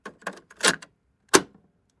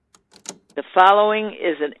The following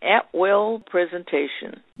is an at-will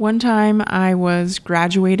presentation. One time I was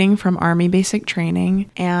graduating from Army basic training,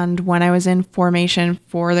 and when I was in formation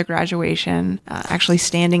for the graduation, actually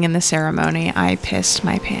standing in the ceremony, I pissed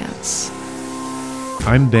my pants.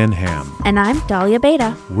 I'm Ben Ham. And I'm Dahlia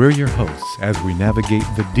Beta. We're your hosts as we navigate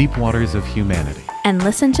the deep waters of humanity. And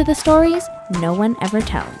listen to the stories no one ever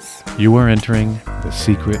tells. You are entering the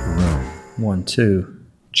secret room. 1, 2,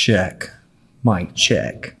 check. Mic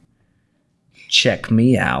check. Check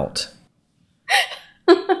me out.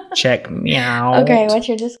 Check me out. Okay, what's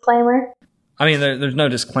your disclaimer? I mean, there's no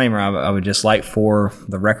disclaimer. I would just like for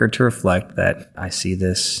the record to reflect that I see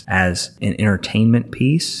this as an entertainment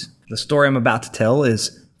piece. The story I'm about to tell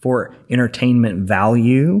is for entertainment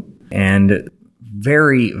value, and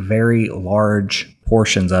very, very large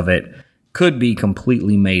portions of it could be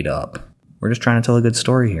completely made up. We're just trying to tell a good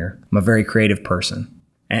story here. I'm a very creative person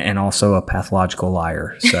and also a pathological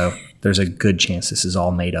liar, so there's a good chance this is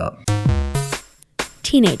all made up.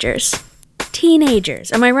 Teenagers,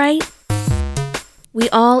 am I right? We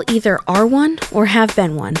all either are one or have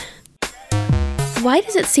been one. Why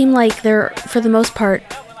does it seem like they're, for the most part,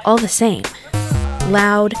 all the same?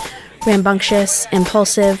 Loud, rambunctious,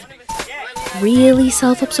 impulsive, really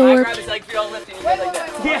self-absorbed.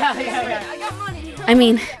 I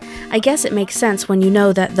mean, I guess it makes sense when you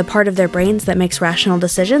know that the part of their brains that makes rational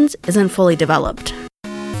decisions isn't fully developed.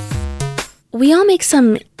 We all make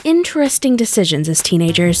some interesting decisions as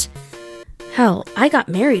teenagers. Hell, I got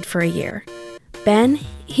married for a year. Ben,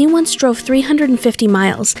 he once drove 350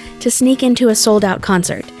 miles to sneak into a sold-out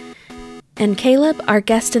concert. And Caleb, our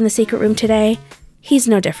guest in the secret room today, he's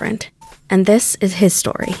no different. And this is his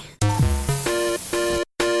story.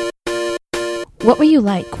 What were you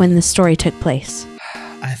like when this story took place?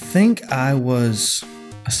 I think I was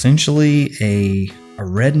essentially a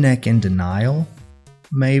redneck in denial,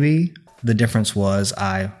 maybe. The difference was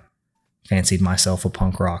I fancied myself a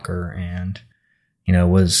punk rocker and,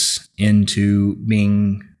 was into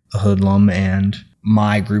being a hoodlum, and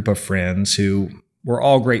my group of friends who were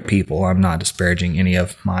all great people. I'm not disparaging any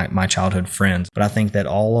of my childhood friends, but I think that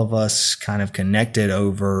all of us kind of connected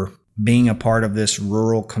over being a part of this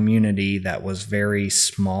rural community that was very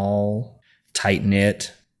small,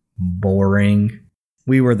 tight-knit, boring.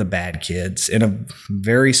 We were the bad kids. In a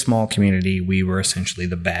very small community, we were essentially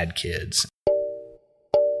the bad kids.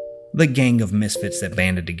 The gang of misfits that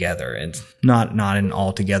banded together. It's not an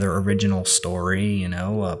altogether original story,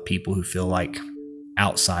 people who feel like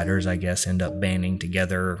outsiders, I guess, end up banding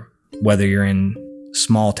together, whether you're in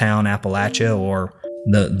small town Appalachia or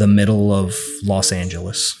the middle of Los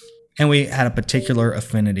Angeles. And we had a particular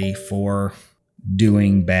affinity for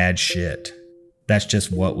doing bad shit. That's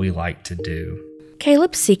just what we like to do.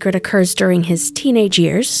 Caleb's secret occurs during his teenage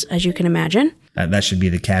years, as you can imagine. That should be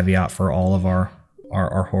the caveat for all of our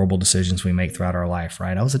horrible decisions we make throughout our life,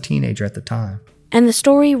 right? I was a teenager at the time. And the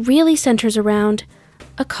story really centers around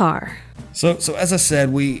a car. So as I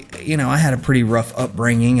said, I had a pretty rough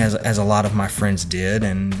upbringing, as a lot of my friends did,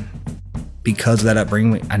 and because of that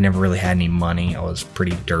upbringing, I never really had any money. I was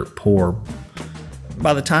pretty dirt poor.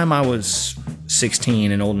 By the time I was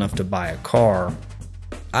 16 and old enough to buy a car,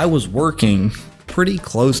 I was working pretty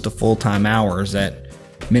close to full-time hours at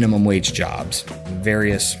minimum wage jobs,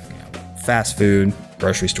 various fast food,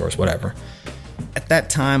 grocery stores, whatever. At that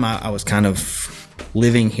time, I was kind of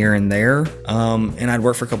living here and there, and I'd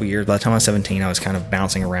worked for a couple years. By the time I was 17, I was kind of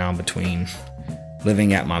bouncing around between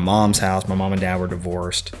living at my mom's house. My mom and dad were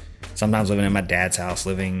divorced. Sometimes living at my dad's house,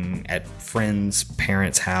 living at friends'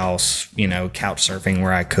 parents' house, couch surfing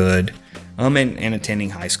where I could, and attending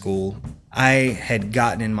high school. I had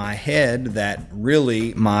gotten in my head that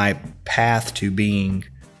really my path to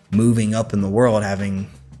moving up in the world, having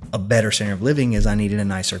a better standard of living, is I needed a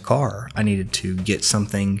nicer car. I needed to get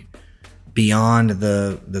something beyond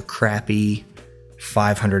the crappy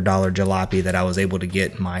 $500 jalopy that I was able to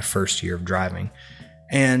get my first year of driving.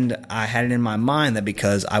 And I had it in my mind that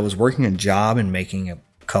because I was working a job and making a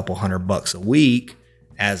couple $100 a week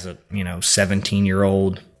as a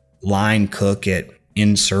 17-year-old line cook at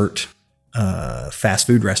insert fast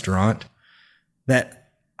food restaurant, that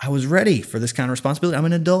I was ready for this kind of responsibility. I'm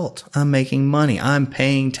an adult. I'm making money. I'm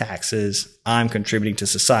paying taxes. I'm contributing to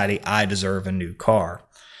society. I deserve a new car.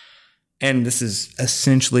 And this is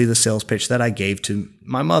essentially the sales pitch that I gave to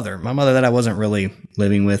my mother that I wasn't really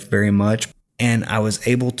living with very much. And I was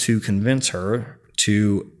able to convince her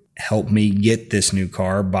to help me get this new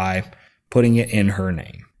car by putting it in her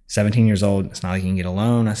name. 17 years old, it's not like you can get a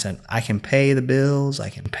loan. I said, I can pay the bills. I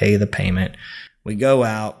can pay the payment. We go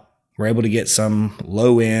out. We're able to get some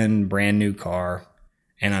low-end, brand new car.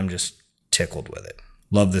 And I'm just tickled with it.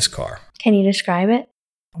 Love this car. Can you describe it?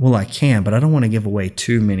 Well, I can, but I don't want to give away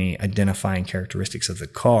too many identifying characteristics of the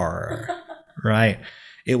car, right?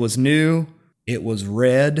 It was new. It was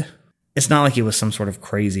red. It's not like it was some sort of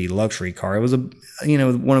crazy luxury car. It was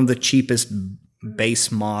one of the cheapest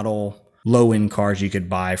base model low-end cars you could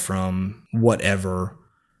buy from whatever.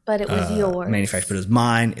 But it was yours. Manufacturer. But it was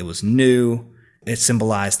mine. It was new. It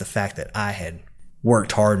symbolized the fact that I had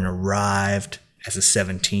worked hard and arrived as a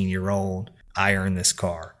 17-year-old. I earned this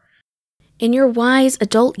car. In your wise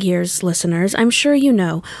adult years, listeners, I'm sure you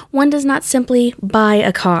know, one does not simply buy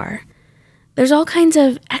a car. There's all kinds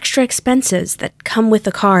of extra expenses that come with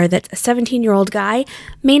a car that a 17-year-old guy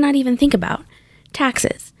may not even think about.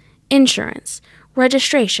 Taxes, insurance,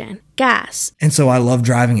 registration, gas. And so I loved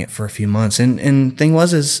driving it for a few months. And thing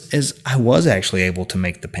was is I was actually able to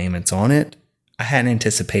make the payments on it. I hadn't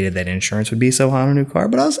anticipated that insurance would be so high on a new car,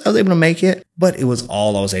 but I was able to make it. But it was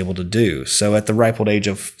all I was able to do. So at the ripe old age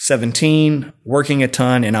of 17, working a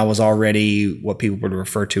ton, and I was already what people would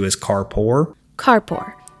refer to as car poor. Car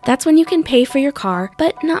poor. That's when you can pay for your car,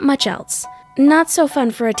 but not much else. Not so fun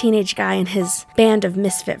for a teenage guy and his band of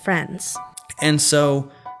misfit friends. And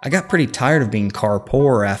so I got pretty tired of being car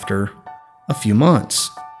poor after a few months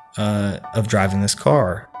of driving this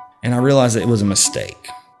car. And I realized that it was a mistake.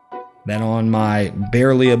 That on my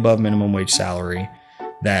barely above minimum wage salary,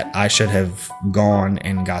 that I should have gone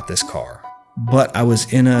and got this car. But I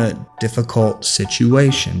was in a difficult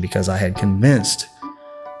situation because I had convinced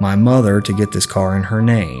my mother to get this car in her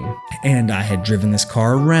name. And I had driven this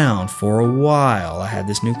car around for a while. I had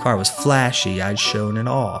this new car. It was flashy. I'd shown it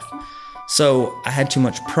off. So I had too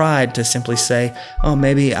much pride to simply say, oh,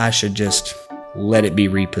 maybe I should just let it be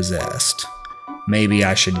repossessed. Maybe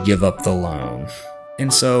I should give up the loan.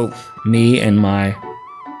 And so me and my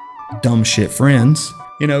dumb shit friends,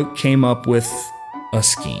 came up with a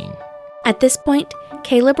scheme. At this point,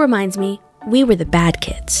 Caleb reminds me we were the bad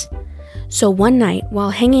kids. So one night,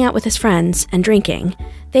 while hanging out with his friends and drinking,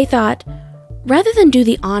 they thought, rather than do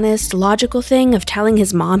the honest, logical thing of telling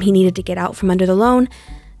his mom he needed to get out from under the loan,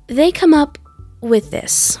 they come up with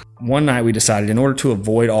this. One night we decided, in order to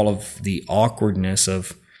avoid all of the awkwardness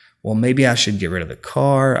of, well, maybe I should get rid of the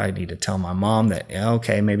car. I need to tell my mom that,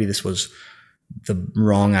 okay, maybe this was the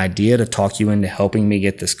wrong idea to talk you into helping me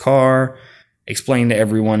get this car. Explain to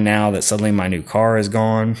everyone now that suddenly my new car is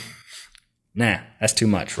gone. Nah, that's too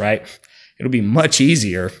much, right? It'll be much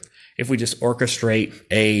easier if we just orchestrate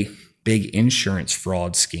a big insurance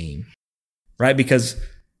fraud scheme, right? Because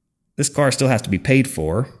this car still has to be paid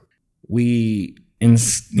for. We, in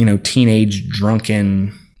teenage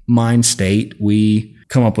drunken mind state, we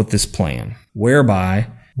come up with this plan whereby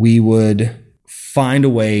we would find a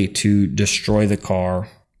way to destroy the car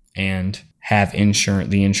and have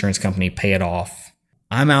the insurance company pay it off.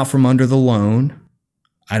 I'm out from under the loan.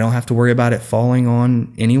 I don't have to worry about it falling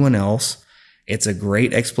on anyone else. It's a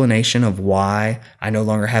great explanation of why I no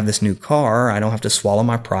longer have this new car. I don't have to swallow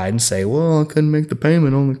my pride and say, well, I couldn't make the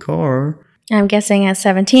payment on the car. I'm guessing at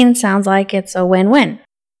 17 sounds like it's a win-win.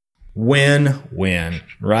 Win-win,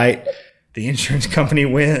 right? The insurance company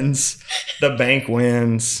wins. The bank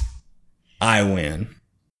wins. I win.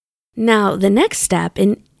 Now, the next step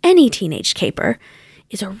in any teenage caper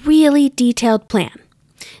is a really detailed plan.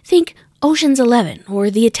 Think Ocean's 11 or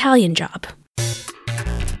The Italian Job.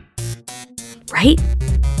 Right?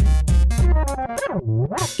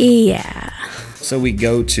 Yeah. So we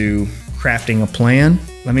go to crafting a plan.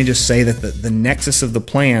 Let me just say that the nexus of the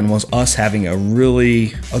plan was us having a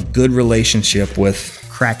good relationship with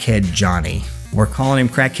Crackhead Johnny. We're calling him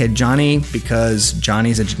Crackhead Johnny because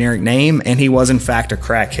Johnny's a generic name and he was in fact a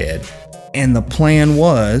crackhead. And the plan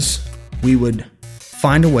was we would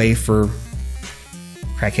find a way for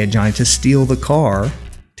Crackhead Johnny to steal the car,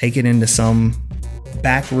 take it into some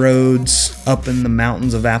back roads up in the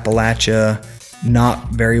mountains of Appalachia, not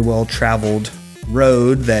very well traveled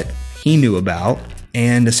road that he knew about,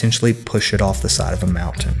 and essentially push it off the side of a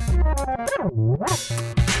mountain.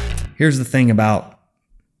 Here's the thing about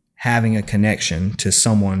having a connection to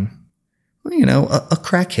someone, a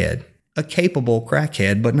crackhead, a capable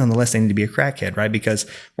crackhead, but nonetheless they need to be a crackhead, right? Because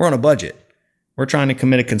we're on a budget. We're trying to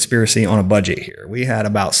commit a conspiracy on a budget here. We had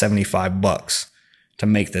about $75 to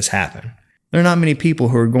make this happen. There are not many people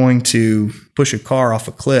who are going to push a car off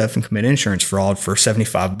a cliff and commit insurance fraud for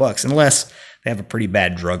 $75 unless they have a pretty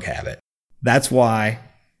bad drug habit. That's why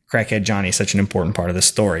Crackhead Johnny is such an important part of this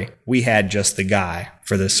story. We had just the guy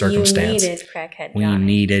for this circumstance. You needed Crackhead Johnny. We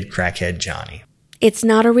needed Crackhead Johnny. It's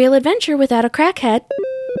not a real adventure without a crackhead.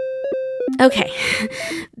 Okay,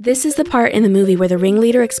 this is the part in the movie where the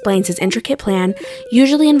ringleader explains his intricate plan,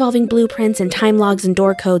 usually involving blueprints and time logs and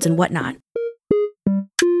door codes and whatnot.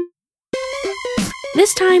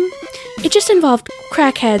 This time, it just involved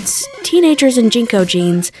crackheads, teenagers in Jinko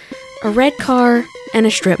jeans, a red car, and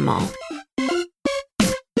a strip mall.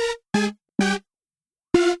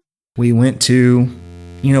 We went to,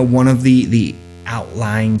 one of the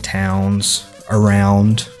outlying towns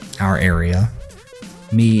around our area.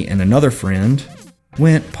 Me and another friend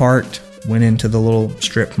parked, went into the little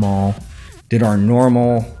strip mall, did our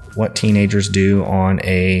normal, what teenagers do on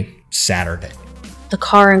a Saturday. The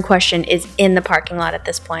car in question is in the parking lot at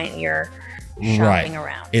this point. You're shopping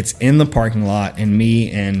around. It's in the parking lot, and me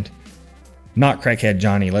and not Crackhead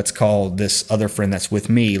Johnny, let's call this other friend that's with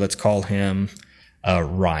me, let's call him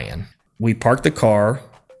Ryan. We park the car,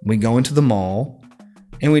 we go into the mall,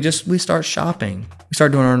 and we start shopping. We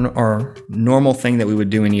start doing our normal thing that we would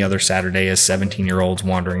do any other Saturday as 17-year-olds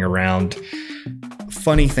wandering around.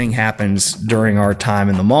 Funny thing happens during our time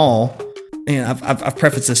in the mall. And I've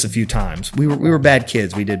prefaced this a few times. We were bad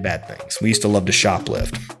kids. We did bad things. We used to love to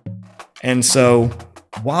shoplift. And so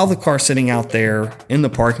while the car's sitting out there in the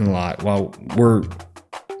parking lot, while we're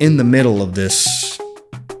in the middle of this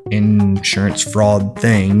insurance fraud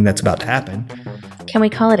thing that's about to happen. Can we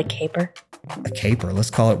call it a caper? A caper, let's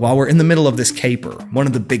call it. While we're in the middle of this caper, one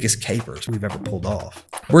of the biggest capers we've ever pulled off.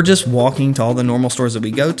 We're just walking to all the normal stores that we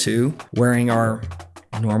go to, wearing our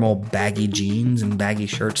normal baggy jeans and baggy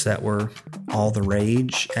shirts that were all the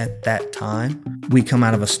rage at that time. We come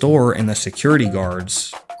out of a store and the security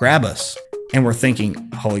guards grab us. And we're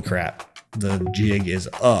thinking, holy crap, the jig is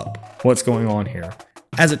up. What's going on here?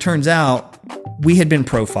 As it turns out, we had been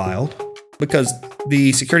profiled because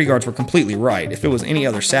the security guards were completely right. If it was any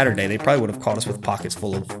other Saturday, they probably would have caught us with pockets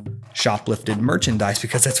full of shoplifted merchandise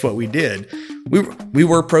because that's what we did. We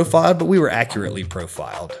were profiled, but we were accurately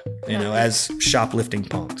profiled, as shoplifting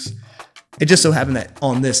punks. It just so happened that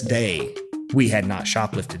on this day, we had not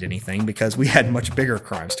shoplifted anything because we had much bigger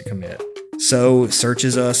crimes to commit. So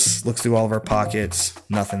searches us, looks through all of our pockets,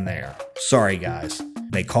 nothing there. Sorry, guys.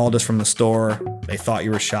 They called us from the store. They thought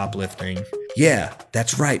you were shoplifting. Yeah,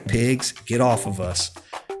 that's right, pigs. Get off of us.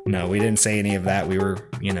 No, we didn't say any of that. We were,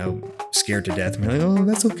 scared to death. We're like, oh,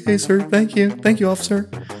 that's okay, sir. Thank you. Thank you, officer.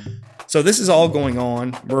 So this is all going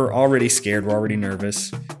on. We're already scared. We're already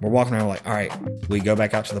nervous. We're walking around like, all right, we go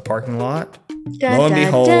back out to the parking lot. Lo and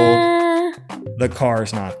behold, the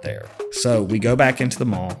car's not there. So we go back into the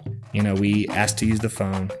mall. We ask to use the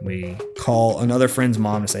phone. We call another friend's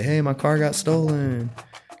mom to say, hey, my car got stolen.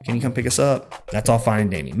 Can you come pick us up? That's all fine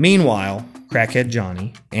and dandy. Meanwhile, Crackhead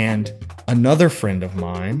Johnny and another friend of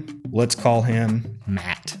mine, let's call him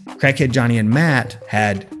Matt. Crackhead Johnny and Matt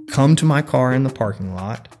had come to my car in the parking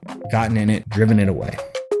lot, gotten in it, driven it away.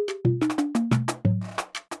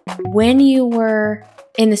 When you were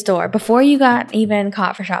in the store, before you got even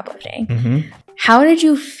caught for shoplifting, how did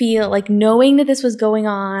you feel, like knowing that this was going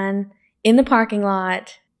on in the parking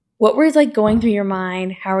lot? What was going through your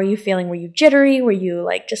mind? How were you feeling? Were you jittery? Were you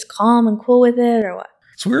just calm and cool with it, or what?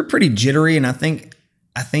 So we were pretty jittery, and I think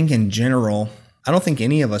in general, I don't think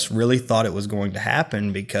any of us really thought it was going to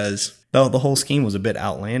happen because the whole scheme was a bit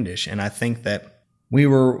outlandish. And I think that we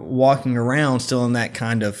were walking around still in that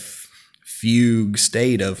kind of fugue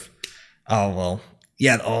state of,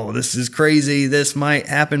 this is crazy, this might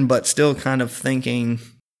happen, but still kind of thinking,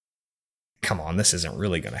 come on, this isn't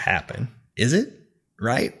really going to happen. Is it?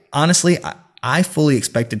 Right? Honestly, I fully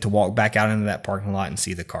expected to walk back out into that parking lot and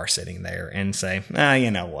see the car sitting there and say, you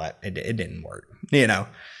know what? It didn't work.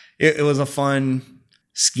 It was a fun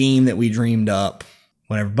scheme that we dreamed up,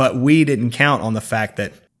 whatever. But we didn't count on the fact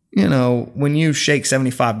that, when you shake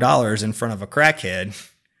 $75 in front of a crackhead,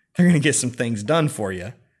 they're going to get some things done for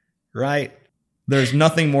you, right? There's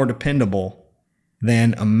nothing more dependable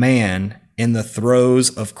than a man in the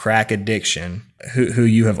throes of crack addiction who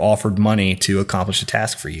you have offered money to accomplish a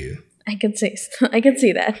task for you. I can see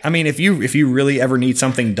that. I mean, if you really ever need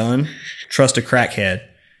something done, trust a crackhead. I'm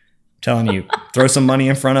telling you, throw some money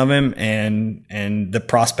in front of him and the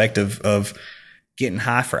prospect of getting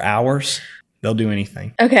high for hours, they'll do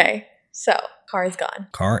anything. Okay, so car is gone.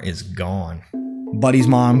 Car is gone. Buddy's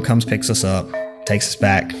mom comes, picks us up, takes us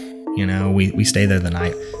back. We stay there the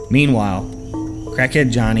night. Meanwhile,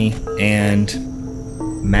 Crackhead Johnny and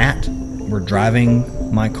Matt were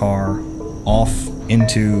driving my car off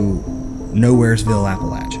into Nowheresville,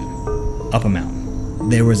 Appalachian, up a mountain.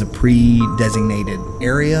 There was a pre-designated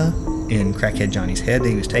area in Crackhead Johnny's head that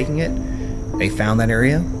he was taking it. They found that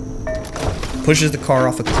area, pushes the car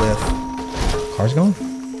off a cliff, car's gone.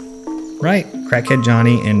 Right, Crackhead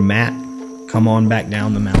Johnny and Matt come on back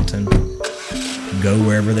down the mountain, go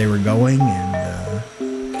wherever they were going, and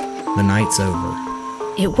the night's over.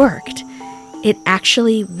 It worked. It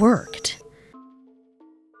actually worked.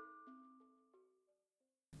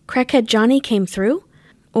 Crackhead Johnny came through?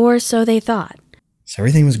 Or so they thought. So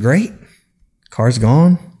everything was great. Car's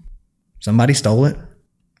gone. Somebody stole it.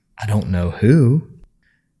 I don't know who.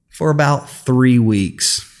 For about 3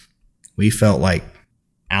 weeks, we felt like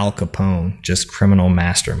Al Capone, just criminal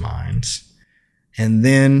masterminds. And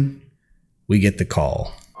then we get the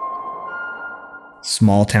call.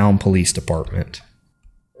 Small town police department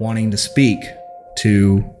wanting to speak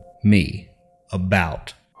to me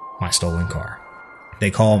about my stolen car. They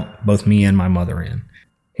call both me and my mother in.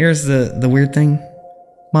 Here's the weird thing.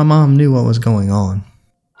 My mom knew what was going on.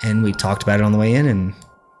 And we talked about it on the way in, and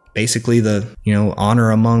basically the, honor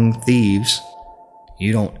among thieves,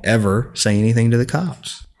 you don't ever say anything to the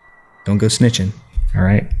cops. Don't go snitching, all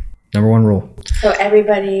right? Number 1 rule. So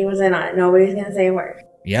everybody was in on it. Nobody's going to say a word.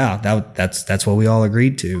 Yeah, that's what we all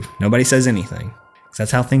agreed to. Nobody says anything. 'Cause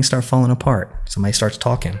that's how things start falling apart. Somebody starts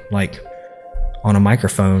talking, like on a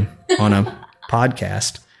microphone, on a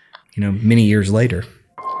podcast, many years later.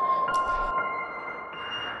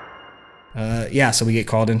 So we get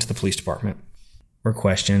called into the police department. We're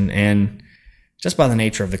questioned, and just by the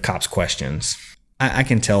nature of the cops' questions, I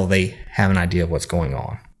can tell they have an idea of what's going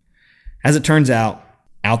on. As it turns out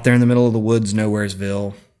there in the middle of the woods,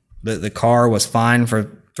 Nowheresville, the car was fine for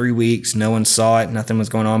 3 weeks. No one saw it. Nothing was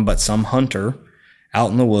going on, but some hunter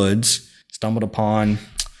out in the woods stumbled upon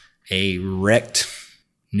a wrecked,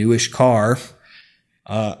 newish car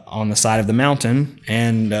on the side of the mountain,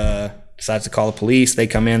 and decides to call the police. They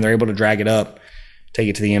come in. They're able to drag it up, take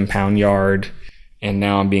it to the impound yard, and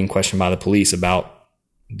now I'm being questioned by the police about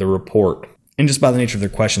the report. And just by the nature of their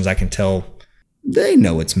questions, I can tell they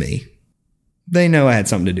know it's me. They know I had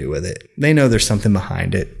something to do with it. They know there's something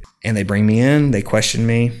behind it. And they bring me in. They question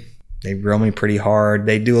me. They grill me pretty hard.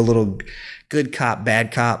 They do a little good cop,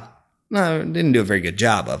 bad cop. No, didn't do a very good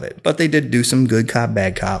job of it. But they did do some good cop,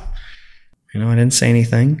 bad cop. I didn't say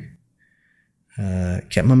anything.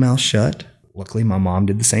 Kept my mouth shut. Luckily, my mom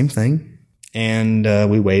did the same thing. And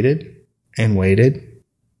we waited and waited.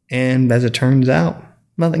 And as it turns out,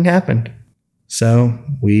 nothing happened. So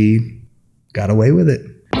we got away with it.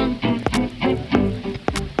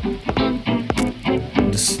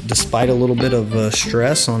 Despite a little bit of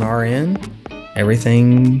stress on our end,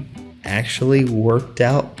 everything actually worked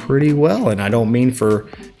out pretty well. And I don't mean for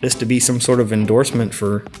this to be some sort of endorsement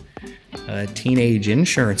for teenage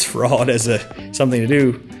insurance fraud as something to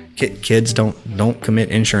do. Kids don't commit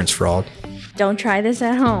insurance fraud. Don't try this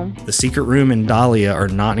at home. The Secret Room and Dahlia are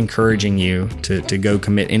not encouraging you to go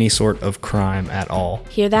commit any sort of crime at all.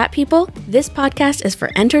 Hear that, people? This podcast is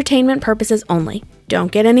for entertainment purposes only.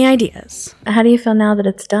 Don't get any ideas. How do you feel now that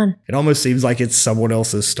it's done? It almost seems like it's someone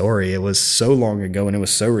else's story. It was so long ago and it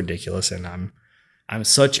was so ridiculous, and I'm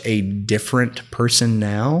such a different person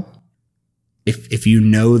now. If you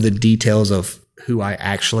know the details of who I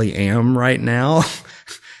actually am right now,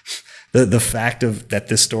 the fact of that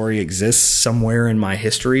this story exists somewhere in my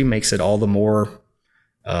history makes it all the more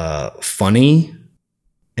funny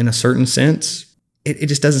in a certain sense. It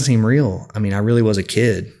just doesn't seem real. I mean, I really was a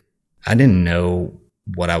kid. I didn't know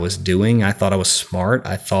what I was doing. I thought I was smart.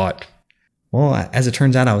 I thought, well, as it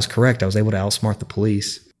turns out, I was correct. I was able to outsmart the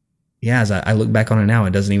police. Yeah, as I look back on it now,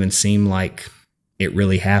 it doesn't even seem like it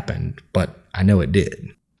really happened, but I know it did.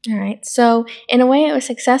 All right. So in a way it was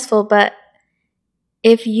successful, but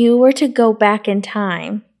if you were to go back in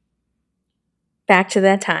time, back to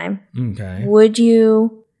that time, okay,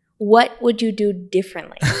 what would you do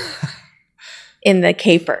differently in the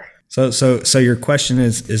caper? So your question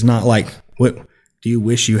is not like, what do you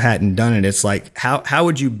wish you hadn't done it? It's like, how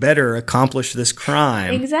would you better accomplish this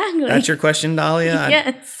crime? Exactly. That's your question, Dahlia?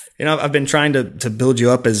 Yes. I've been trying to build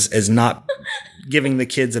you up as not giving the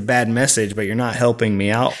kids a bad message, but you're not helping me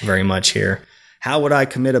out very much here. How would I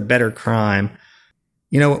commit a better crime?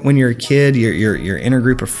 When you're a kid, you're in a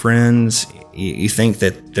group of friends. You think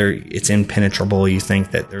that it's impenetrable. You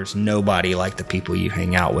think that there's nobody like the people you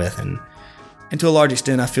hang out with, and to a large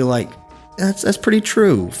extent, I feel like that's pretty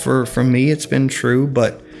true. For me, it's been true,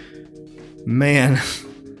 but man,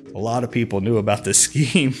 a lot of people knew about this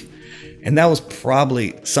scheme, and that was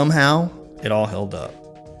probably somehow it all held up,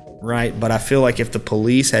 right? But I feel like if the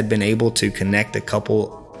police had been able to connect a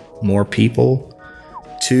couple more people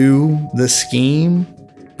to the scheme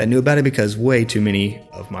that knew about it, because way too many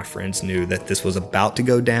of my friends knew that this was about to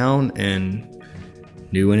go down and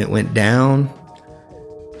knew when it went down,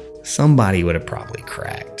 somebody would have probably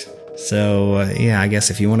cracked. So, I guess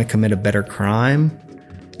if you want to commit a better crime,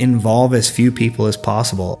 involve as few people as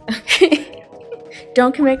possible.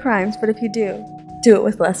 Don't commit crimes, but if you do it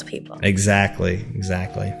with less people. Exactly.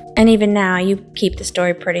 And even now, you keep the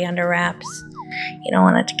story pretty under wraps. You don't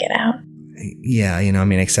want it to get out. yeah,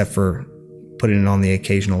 except for putting it on the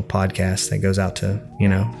occasional podcast that goes out to,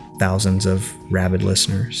 thousands of rabid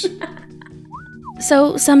listeners.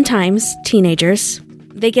 So sometimes teenagers,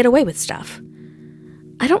 they get away with stuff.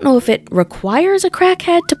 I don't know if it requires a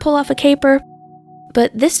crackhead to pull off a caper,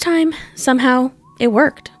 but this time, somehow, it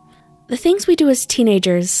worked. The things we do as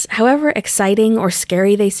teenagers, however exciting or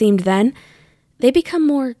scary they seemed then, they become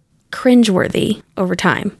more cringeworthy over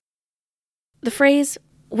time. The phrase,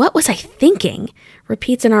 "What was I thinking?"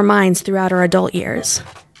 repeats in our minds throughout our adult years.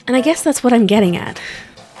 And I guess that's what I'm getting at.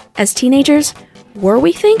 As teenagers, were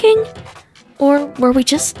we thinking? Or were we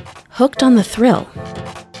just hooked on the thrill?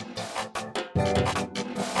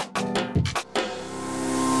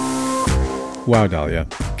 Wow, Dahlia.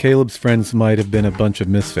 Caleb's friends might have been a bunch of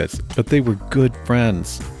misfits, but they were good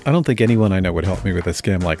friends. I don't think anyone I know would help me with a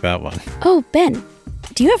scam like that one. Oh, Ben,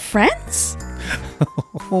 do you have friends?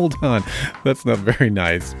 Hold on. That's not very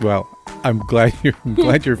nice. Well, I'm glad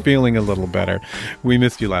you're feeling a little better. We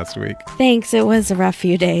missed you last week. Thanks, it was a rough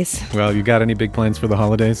few days. Well, you got any big plans for the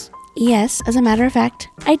holidays? Yes, as a matter of fact,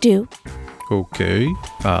 I do. Okay.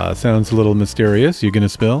 Sounds a little mysterious. You gonna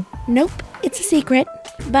spill? Nope, it's a secret,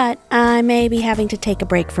 but I may be having to take a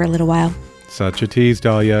break for a little while. Such a tease,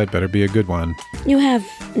 Dahlia. It better be a good one. You have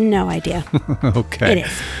no idea. Okay. It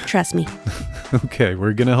is. Trust me. Okay,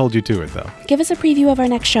 we're gonna hold you to it, though. Give us a preview of our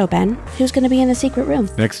next show, Ben. Who's going to be in the secret room?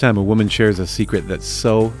 Next time a woman shares a secret that's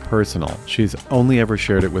so personal, she's only ever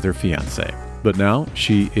shared it with her fiancé. But now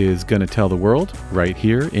she is gonna tell the world right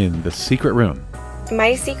here in the secret room.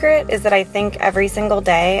 My secret is that I think every single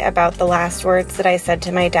day about the last words that I said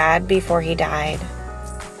to my dad before he died.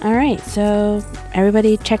 All right, so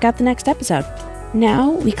everybody check out the next episode.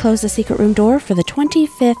 Now we close the secret room door for the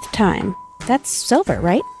 25th time. That's silver,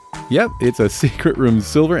 right? Yep, it's a secret room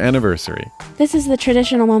silver anniversary. This is the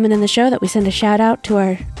traditional moment in the show that we send a shout out to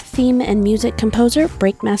our theme and music composer,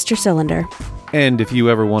 Breakmaster Cylinder. And if you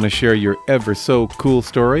ever want to share your ever so cool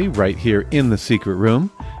story right here in the secret room,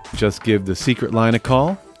 just give the secret line a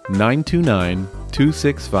call,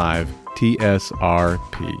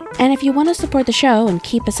 929-265-TSRP. And if you want to support the show and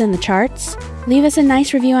keep us in the charts, leave us a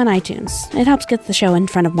nice review on iTunes. It helps get the show in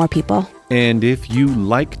front of more people. And if you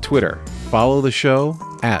like Twitter, follow the show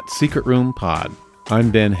at Secret Room Pod.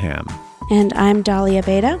 I'm Ben Ham. And I'm Dahlia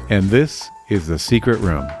Beta. And this is The Secret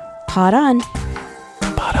Room. Pod on.